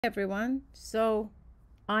Everyone, so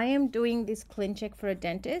I am doing this clean check for a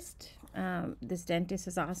dentist. This dentist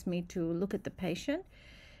has asked me to look at the patient.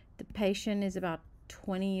 The patient is about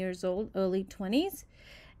 20 years old, early 20s,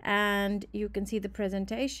 and you can see the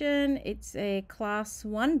presentation. It's a class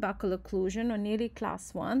 1 buccal occlusion, or nearly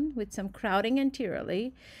class 1, with some crowding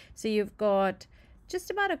anteriorly. So you've got just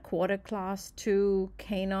about a quarter class 2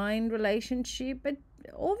 canine relationship, but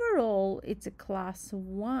overall it's a class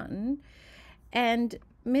 1, and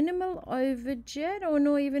minimal overjet, or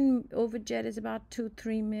no, even overjet is about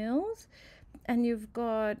 2-3 mils, and you've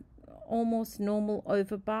got almost normal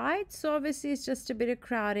overbite. So obviously it's just a bit of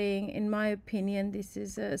crowding. In my opinion, this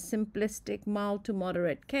is a simplistic mild to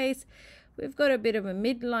moderate case. We've got a bit of a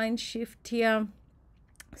midline shift here.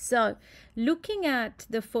 So looking at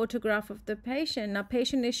the photograph of the patient, now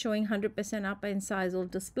patient is showing 100% upper incisal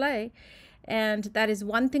display, and that is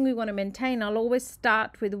one thing we want to maintain. I'll always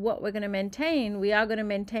start with what we're going to maintain. We are going to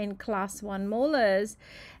maintain class 1 molars,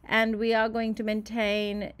 and we are going to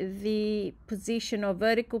maintain the position or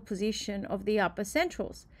vertical position of the upper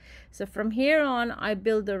centrals. So from here on, I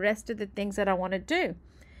build the rest of the things that I want to do.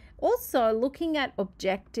 Also looking at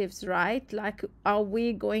objectives, right? Like, are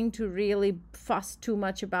we going to really fuss too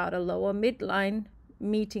much about a lower midline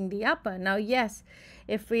meeting the upper? Now, yes,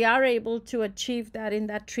 if we are able to achieve that in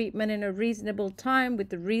that treatment in a reasonable time with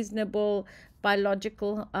the reasonable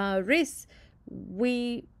biological risks,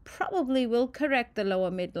 we probably will correct the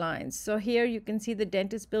lower midlines. So here you can see the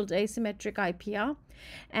dentist built asymmetric IPR,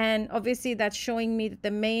 and obviously that's showing me that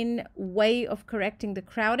the main way of correcting the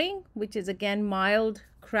crowding, which is again mild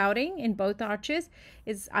crowding in both arches,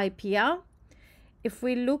 is IPR. If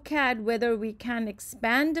we look at whether we can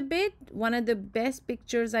expand a bit, one of the best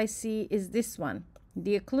pictures I see is this one,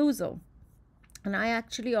 the occlusal. And I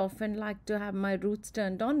actually often like to have my roots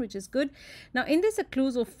turned on, which is good. Now in this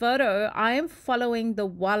occlusal photo, I am following the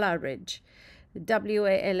Walla ridge,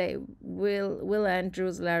 W-A-L-A, Will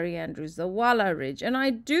Andrews, Larry Andrews, the Walla ridge. And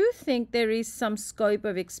I do think there is some scope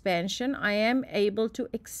of expansion. I am able to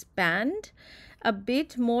expand a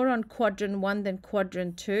bit more on quadrant 1 than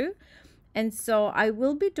quadrant 2. And so I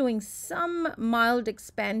will be doing some mild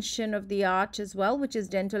expansion of the arch as well, which is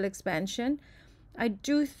dental expansion. I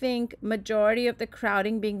do think majority of the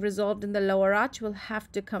crowding being resolved in the lower arch will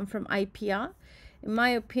have to come from IPR. In my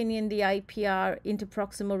opinion, the IPR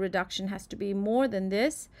interproximal reduction has to be more than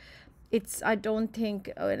this. I don't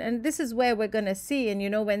think, and this is where we're going to see, and you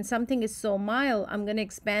know, when something is so mild, I'm going to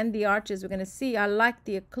expand the arches. We're going to see, I like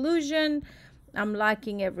the occlusion. I'm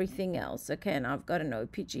liking everything else. Okay, and I've got an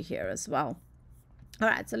OPG here as well. All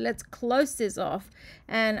right, so let's close this off,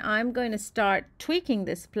 and I'm going to start tweaking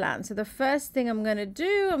this plan. So the first thing I'm going to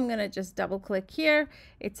do, I'm going to just double click here.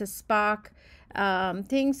 It's a spark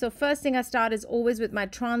thing. So first thing I start is always with my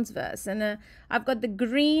transverse, and I've got the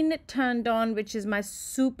green turned on, which is my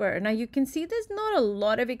super. Now you can see there's not a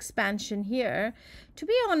lot of expansion here. To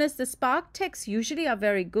be honest, the spark techs usually are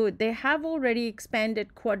very good. They have already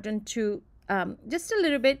expanded quadrant 2 just a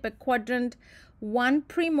little bit, but quadrant 1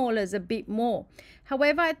 premolars a bit more.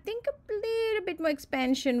 However, I think a little bit more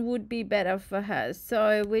expansion would be better for her.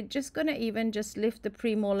 So we're just going to even just lift the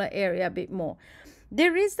premolar area a bit more.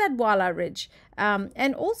 There is that Walla ridge.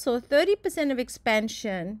 And also 30% of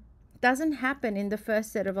expansion doesn't happen in the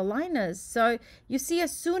first set of aligners. So you see,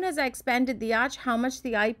 as soon as I expanded the arch, how much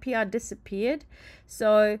the IPR disappeared.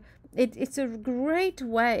 So it's a great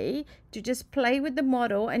way to just play with the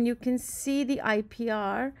model, and you can see the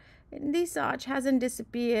IPR. And this arch hasn't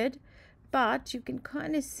disappeared, but you can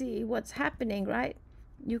kind of see what's happening, right?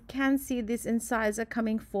 You can see this incisor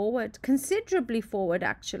coming forward, considerably forward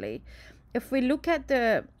actually. If we look at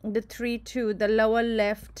the 3-2, the lower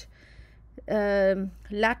left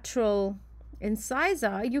lateral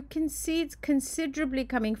incisor, you can see it's considerably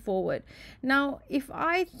coming forward. Now, if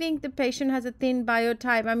I think the patient has a thin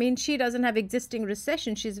biotype, I mean, she doesn't have existing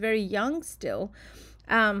recession, she's very young still.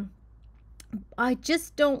 I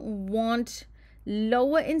just don't want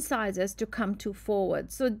lower incisors to come too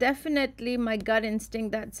forward. So definitely my gut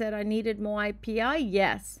instinct that said I needed more IPR.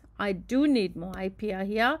 Yes, I do need more IPR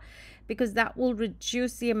here, because that will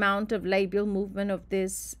reduce the amount of labial movement of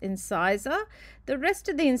this incisor. The rest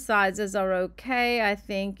of the incisors are okay. I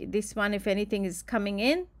think this one, if anything, is coming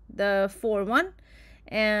in, the 4-1.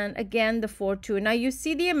 And again, the 4-2. Now you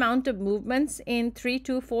see the amount of movements in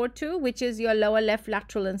 3-2, 4-2, which is your lower left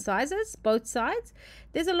lateral incisors, both sides.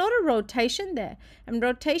 There's a lot of rotation there. And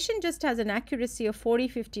rotation just has an accuracy of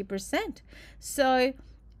 40-50%. So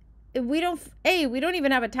we don't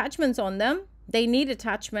even have attachments on them. They need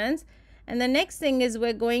attachments. And the next thing is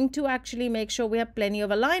we're going to actually make sure we have plenty of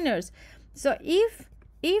aligners. So if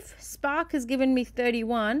if Spark has given me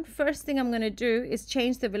 31, first thing I'm going to do is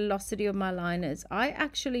change the velocity of my liners. I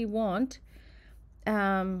actually want,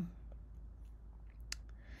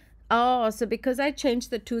 oh, so because I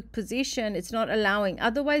changed the tooth position, it's not allowing.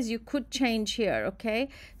 Otherwise, you could change here, okay?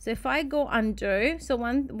 So if I go undo, so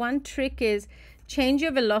one trick is change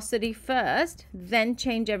your velocity first, then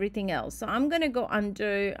change everything else. So I'm going to go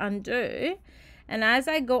undo, undo. And as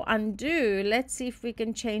I go undo, let's see if we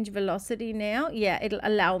can change velocity now. Yeah, it'll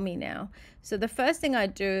allow me now. So the first thing I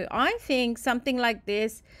do, I think something like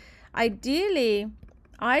this, ideally,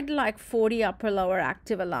 I'd like 40 upper lower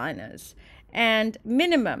active aligners. And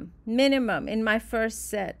minimum in my first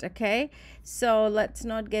set, okay? So let's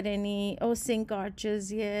not get any, oh, sink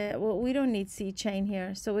arches, yeah. Well, we don't need C-chain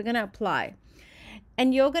here. So we're going to apply.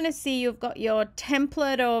 And you're going to see you've got your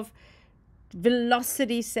template of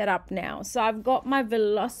velocity set up now. So I've got my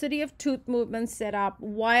velocity of tooth movement set up.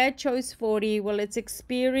 Why I chose 40? Well, it's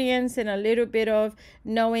experience and a little bit of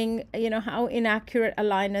knowing, you know, how inaccurate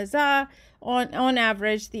aligners are. On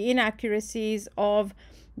average, the inaccuracies of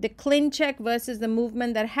the ClinCheck versus the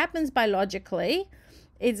movement that happens biologically,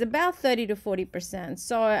 it's about 30 to 40%.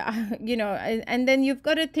 So, you know, and then you've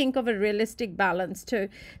got to think of a realistic balance too.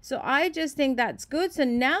 So I just think that's good. So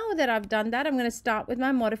now that I've done that, I'm going to start with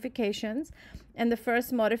my modifications. And the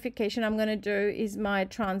first modification I'm going to do is my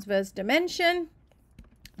transverse dimension,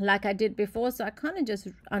 like I did before. So I kind of just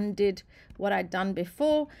undid what I'd done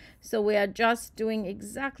before. So we are just doing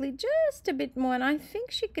exactly just a bit more. And I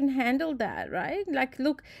think she can handle that, right? Like,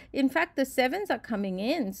 look, in fact, the 7s are coming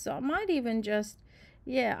in. So I might even just,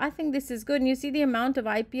 yeah, I think this is good. And you see the amount of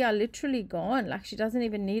IPR literally gone. Like, she doesn't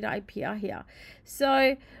even need IPR here.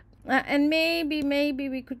 So, and maybe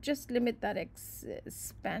we could just limit that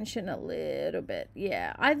expansion a little bit.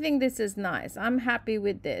 Yeah, I think this is nice. I'm happy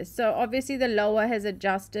with this. So obviously the lower has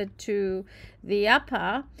adjusted to the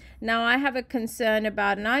upper. Now I have a concern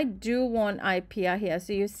about, and I do want IPR here.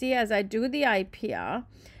 So you see, as I do the IPR,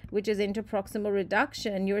 which is interproximal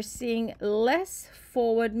reduction, you're seeing less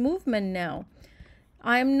forward movement now.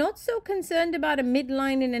 I'm not so concerned about a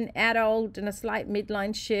midline in an adult and a slight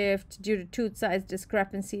midline shift due to tooth size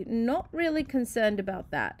discrepancy. Not really concerned about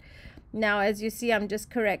that. Now, as you see, I'm just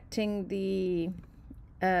correcting the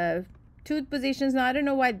tooth positions. Now, I don't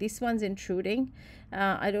know why this one's intruding.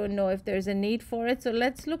 I don't know if there's a need for it. So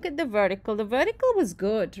let's look at the vertical. The vertical was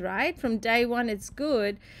good, right? From day one, it's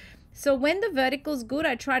good. So when the vertical is good,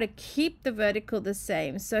 I try to keep the vertical the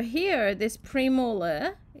same. So here, this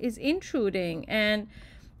premolar is intruding, and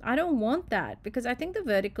I don't want that because I think the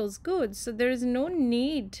vertical is good. So there is no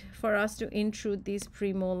need for us to intrude these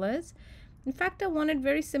premolars. In fact, I want it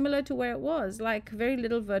very similar to where it was, like very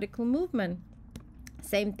little vertical movement.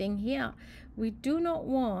 Same thing here. We do not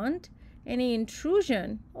want any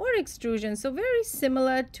intrusion or extrusion. So very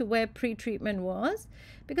similar to where pre-treatment was,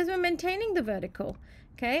 because we're maintaining the vertical.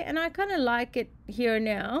 Okay, and I kind of like it here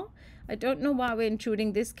now. I don't know why we're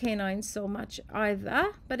intruding this canine so much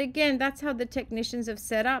either. But again, that's how the technicians have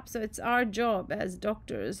set up. So it's our job as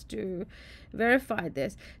doctors to verify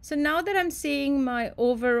this. So now that I'm seeing my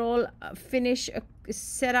overall finish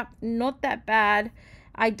setup, not that bad.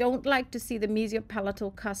 I don't like to see the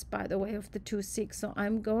mesiopalatal cusp, by the way, of the 2-6. So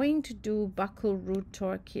I'm going to do buccal root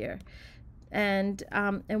torque here. And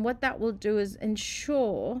what that will do is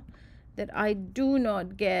ensure that I do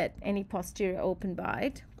not get any posterior open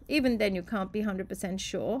bite. Even then, you can't be 100%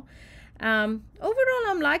 sure. Overall,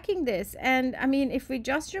 I'm liking this. And I mean, if we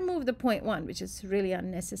just remove the 0.1, which is really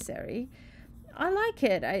unnecessary, I like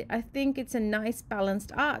it. I think it's a nice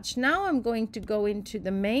balanced arch. Now I'm going to go into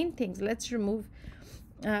the main things. Let's remove,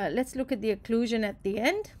 let's look at the occlusion at the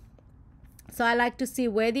end. So I like to see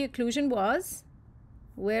where the occlusion was,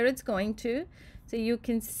 where it's going to. So you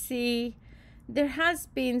can see there has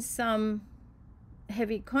been some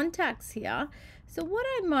heavy contacts here. So what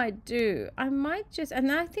I might do, I might just,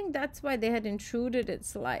 and I think that's why they had intruded it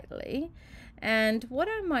slightly. And what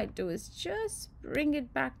I might do is just bring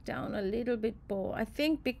it back down a little bit more. I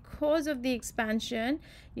think because of the expansion,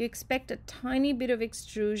 you expect a tiny bit of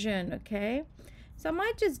extrusion, okay? So I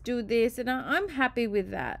might just do this, and I'm happy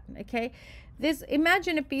with that, okay? This,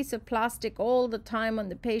 imagine a piece of plastic all the time on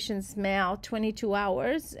the patient's mouth, 22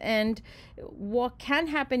 hours, and what can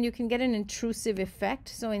happen, you can get an intrusive effect.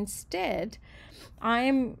 So instead, I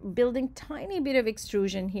am building tiny bit of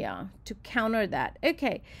extrusion here to counter that.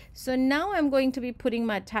 Okay, so now I'm going to be putting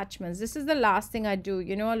my attachments. This is the last thing I do.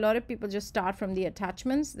 You know, a lot of people just start from the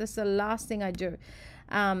attachments. This is the last thing I do.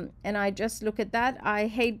 And I just look at that. I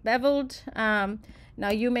hate beveled. Now,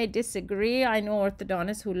 you may disagree. I know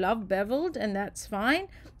orthodontists who love beveled, and that's fine.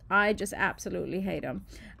 I just absolutely hate them.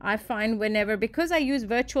 I find whenever, because I use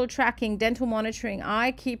virtual tracking, dental monitoring,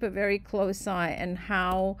 I keep a very close eye on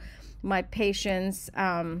how my patients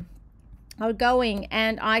are going,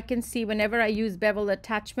 and I can see whenever I use bevel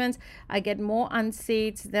attachments, I get more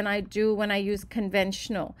unseats than I do when I use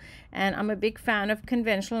conventional. And I'm a big fan of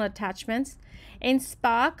conventional attachments. In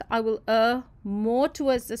Spark, I will err more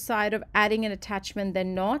towards the side of adding an attachment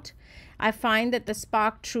than not. I find that the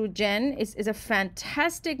Spark True Gen is a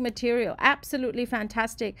fantastic material, absolutely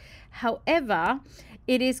fantastic. However,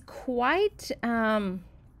 it is quite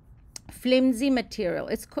flimsy material.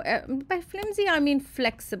 It's by flimsy I mean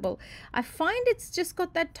flexible. I find it's just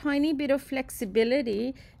got that tiny bit of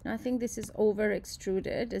flexibility. And I think this is over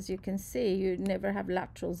extruded. As you can see, you never have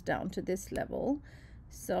laterals down to this level.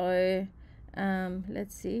 So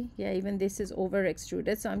let's see, yeah, even this is over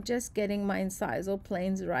extruded. So I'm just getting my incisal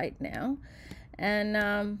planes right now,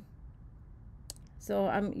 and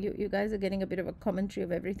so you guys are getting a bit of a commentary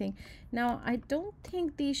of everything. Now I don't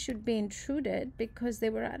think these should be intruded because they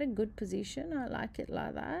were at a good position. I like it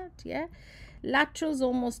like that. Yeah, laterals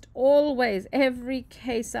almost always, every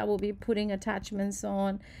case I will be putting attachments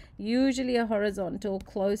on, usually a horizontal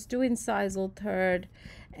close to incisal third.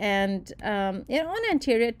 And on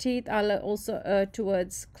anterior teeth, I'll also err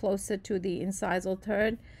towards closer to the incisal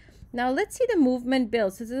third. Now let's see the movement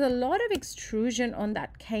build. So there's a lot of extrusion on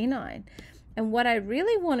that canine. And what I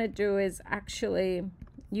really want to do is actually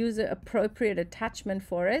use an appropriate attachment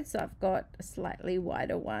for it. So I've got a slightly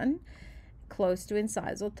wider one close to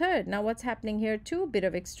incisal third. Now what's happening here too? A bit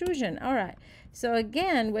of extrusion. All right. So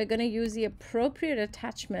again, we're going to use the appropriate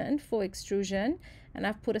attachment for extrusion. And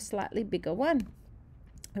I've put a slightly bigger one.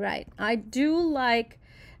 Right, I do like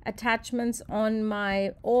attachments on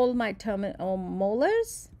all my terminal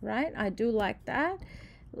molars, right? I do like that.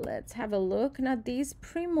 Let's have a look. Now these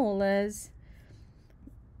premolars,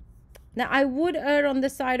 now I would err on the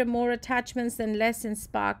side of more attachments than less in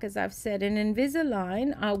Spark, as I've said. In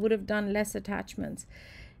Invisalign, I would have done less attachments.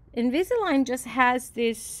 Invisalign just has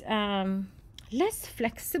this less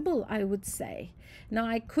flexible, I would say. Now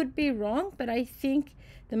I could be wrong, but I think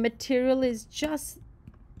the material is just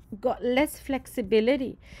got less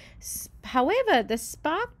flexibility. However, the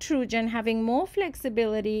Spark True Gen having more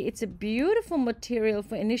flexibility, it's a beautiful material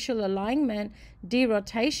for initial alignment,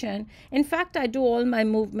 derotation. In fact, I do all my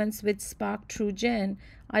movements with Spark True Gen.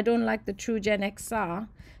 I don't like the True Gen XR,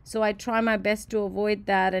 so I try my best to avoid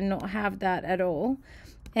that and not have that at all.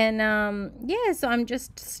 And yeah, so I'm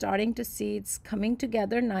just starting to see it's coming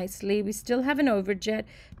together nicely. We still have an overjet.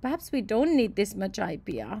 Perhaps we don't need this much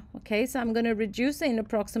IPR. Okay, so I'm going to reduce the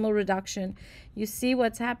interproximal reduction. You see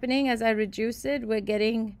what's happening as I reduce it? We're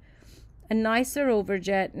getting a nicer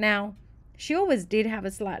overjet. Now, she always did have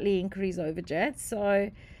a slightly increased overjet, so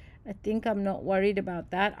I think I'm not worried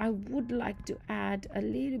about that. I would like to add a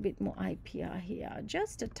little bit more IPR here,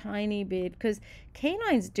 just a tiny bit, because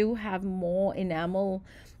canines do have more enamel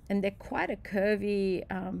and they're quite a curvy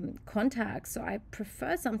contact, so I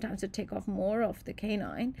prefer sometimes to take off more of the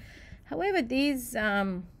canine. However, these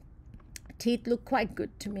teeth look quite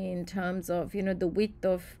good to me in terms of, you know, the width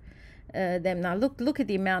of them. Now look at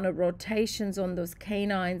the amount of rotations on those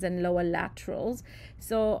canines and lower laterals.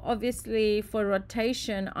 So obviously for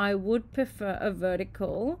rotation I would prefer a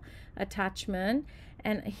vertical attachment,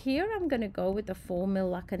 and here I'm going to go with a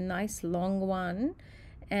 4mm, like a nice long one,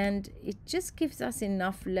 and it just gives us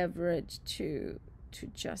enough leverage to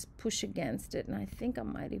just push against it. And I think I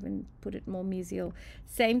might even put it more mesial.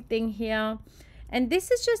 Same thing here. And this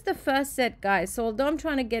is just the first set, guys. So although I'm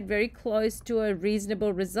trying to get very close to a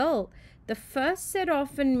reasonable result, the first set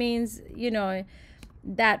often means, you know,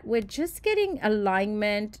 that we're just getting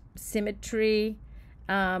alignment, symmetry,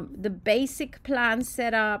 the basic plan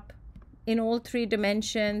set up in all 3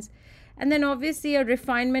 dimensions. And then obviously a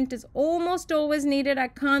refinement is almost always needed. I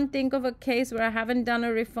can't think of a case where I haven't done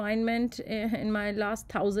a refinement in my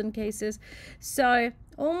last 1,000 cases. So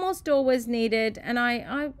almost always needed, and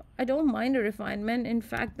I don't mind a refinement. In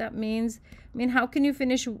fact, that means, I mean, how can you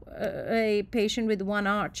finish a patient with one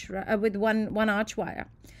arch, with one arch wire?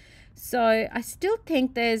 So I still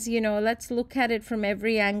think there's, you know, let's look at it from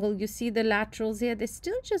every angle. You see the laterals here, they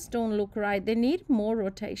still just don't look right. They need more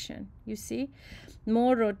rotation. You see,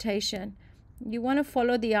 more rotation. You want to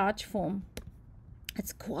follow the arch form.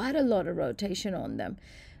 It's quite a lot of rotation on them.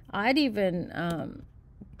 I'd even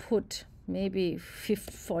put maybe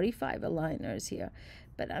 45 aligners here.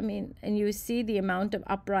 But I mean, and you see the amount of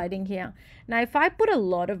uprighting here. Now, if I put a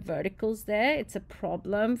lot of verticals there, it's a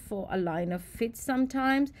problem for aligner fit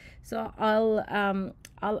sometimes. So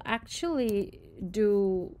I'll actually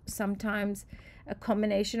do sometimes a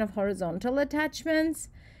combination of horizontal attachments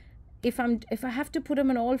if I have to put them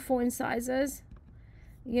on all 4 incisors,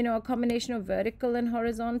 you know, a combination of vertical and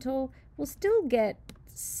horizontal, we'll still get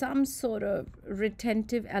some sort of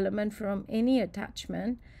retentive element from any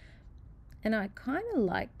attachment. And I kind of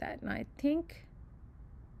like that. And I think,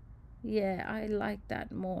 yeah, I like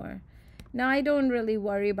that more. Now, I don't really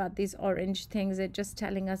worry about these orange things. They're just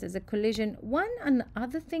telling us there's a collision.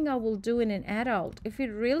 Another thing I will do in an adult, if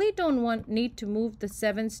you really don't need to move the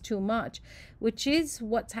 7s too much, which is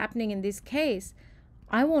what's happening in this case,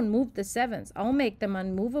 I won't move the 7s. I'll make them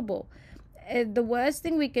unmovable. The worst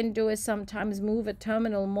thing we can do is sometimes move a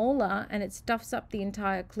terminal molar and it stuffs up the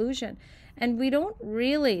entire occlusion. And we don't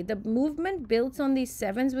really, the movement built on these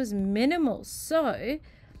 7s was minimal. So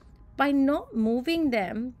by not moving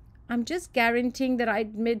them, I'm just guaranteeing that I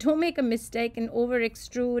don't make a mistake and over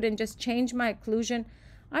extrude and just change my occlusion.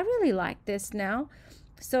 I really like this now.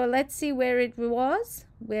 So let's see where it was,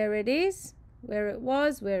 where it is, where it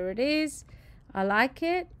was, where it is. I like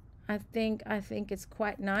it. I think it's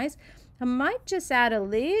quite nice. I might just add a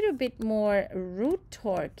little bit more root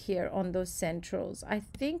torque here on those centrals. I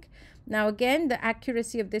think now again the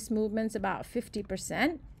accuracy of this movement's about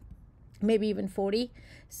 50%, maybe even 40.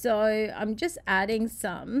 So I'm just adding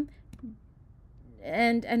some,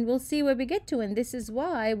 and we'll see where we get to. And this is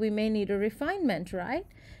why we may need a refinement, right?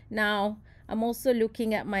 Now I'm also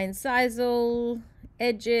looking at my incisal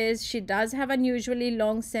edges. She does have unusually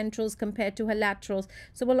long centrals compared to her laterals,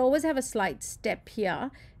 so we'll always have a slight step here,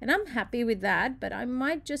 and I'm happy with that, but I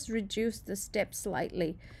might just reduce the step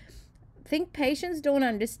slightly. I think patients don't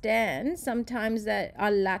understand sometimes that our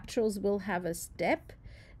laterals will have a step.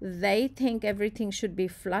 They think everything should be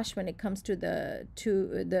flush when it comes to the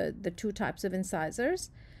two types of incisors.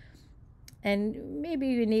 And maybe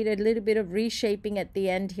you need a little bit of reshaping at the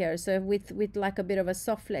end here. So with like a bit of a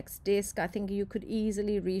soft flex disc, I think you could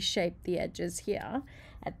easily reshape the edges here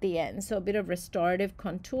at the end. So a bit of restorative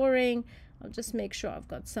contouring. I'll just make sure I've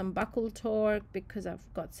got some buccal torque because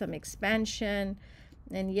I've got some expansion.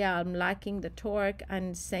 And yeah, I'm liking the torque,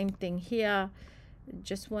 and same thing here.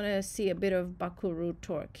 Just want to see a bit of buccal root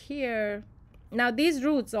torque here. Now these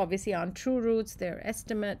roots obviously aren't true roots, they're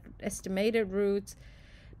estimated roots,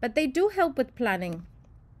 but they do help with planning.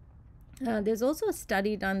 There's also a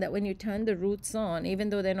study done that when you turn the roots on, even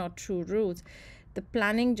though they're not true roots, the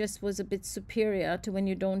planning just was a bit superior to when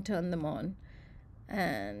you don't turn them on.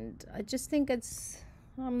 And I just think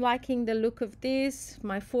I'm liking the look of this,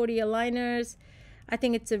 my 40 aligners. I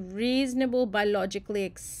think it's a reasonable, biologically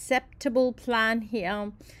acceptable plan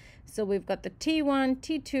here. So we've got the T1,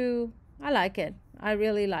 T2. I like it. I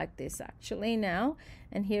really like this actually now.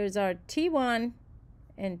 And here's our T1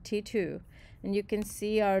 and T2. And you can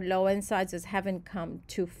see our lower incisors haven't come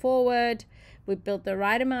too forward. We built the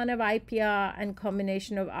right amount of IPR and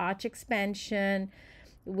combination of arch expansion.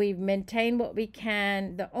 We've maintained what we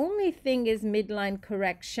can. The only thing is midline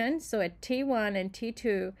correction. So at T1 and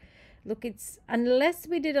T2, look, it's unless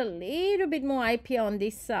we did a little bit more IPR on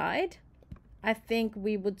this side, I think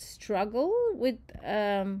we would struggle with,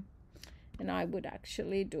 and I would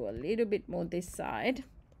actually do a little bit more this side.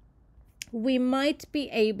 We might be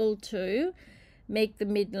able to make the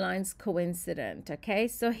midlines coincident. Okay,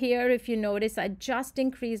 so here, if you notice, I just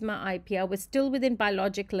increased my IPR. We're still within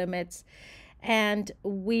biologic limits, and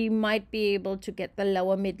we might be able to get the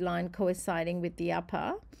lower midline coinciding with the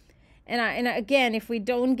upper. And again, if we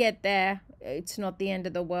don't get there, it's not the end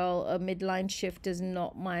of the world. A midline shift is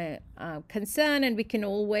not my concern, and we can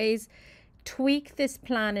always tweak this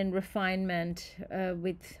plan and refinement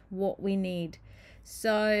with what we need.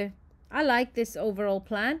 So I like this overall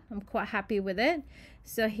plan. I'm quite happy with it.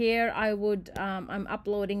 So here I would, I'm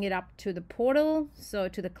uploading it up to the portal, so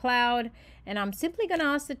to the cloud, and I'm simply going to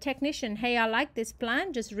ask the technician, hey, I like this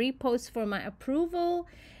plan, just repost for my approval,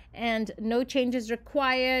 and no changes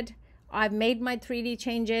required. I've made my 3D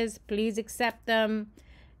changes, please accept them.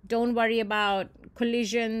 Don't worry about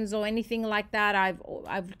collisions or anything like that.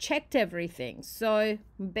 I've checked everything. So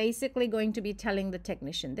basically going to be telling the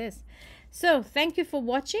technician this. So thank you for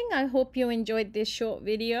watching. I hope you enjoyed this short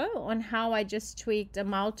video on how I just tweaked a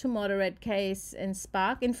mild to moderate case in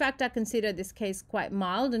Spark. In fact, I consider this case quite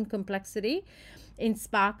mild in complexity in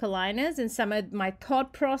Spark aligners, and some of my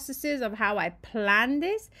thought processes of how I planned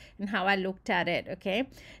this and how I looked at it. Okay,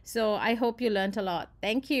 so I hope you learned a lot.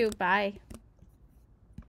 Thank you. Bye.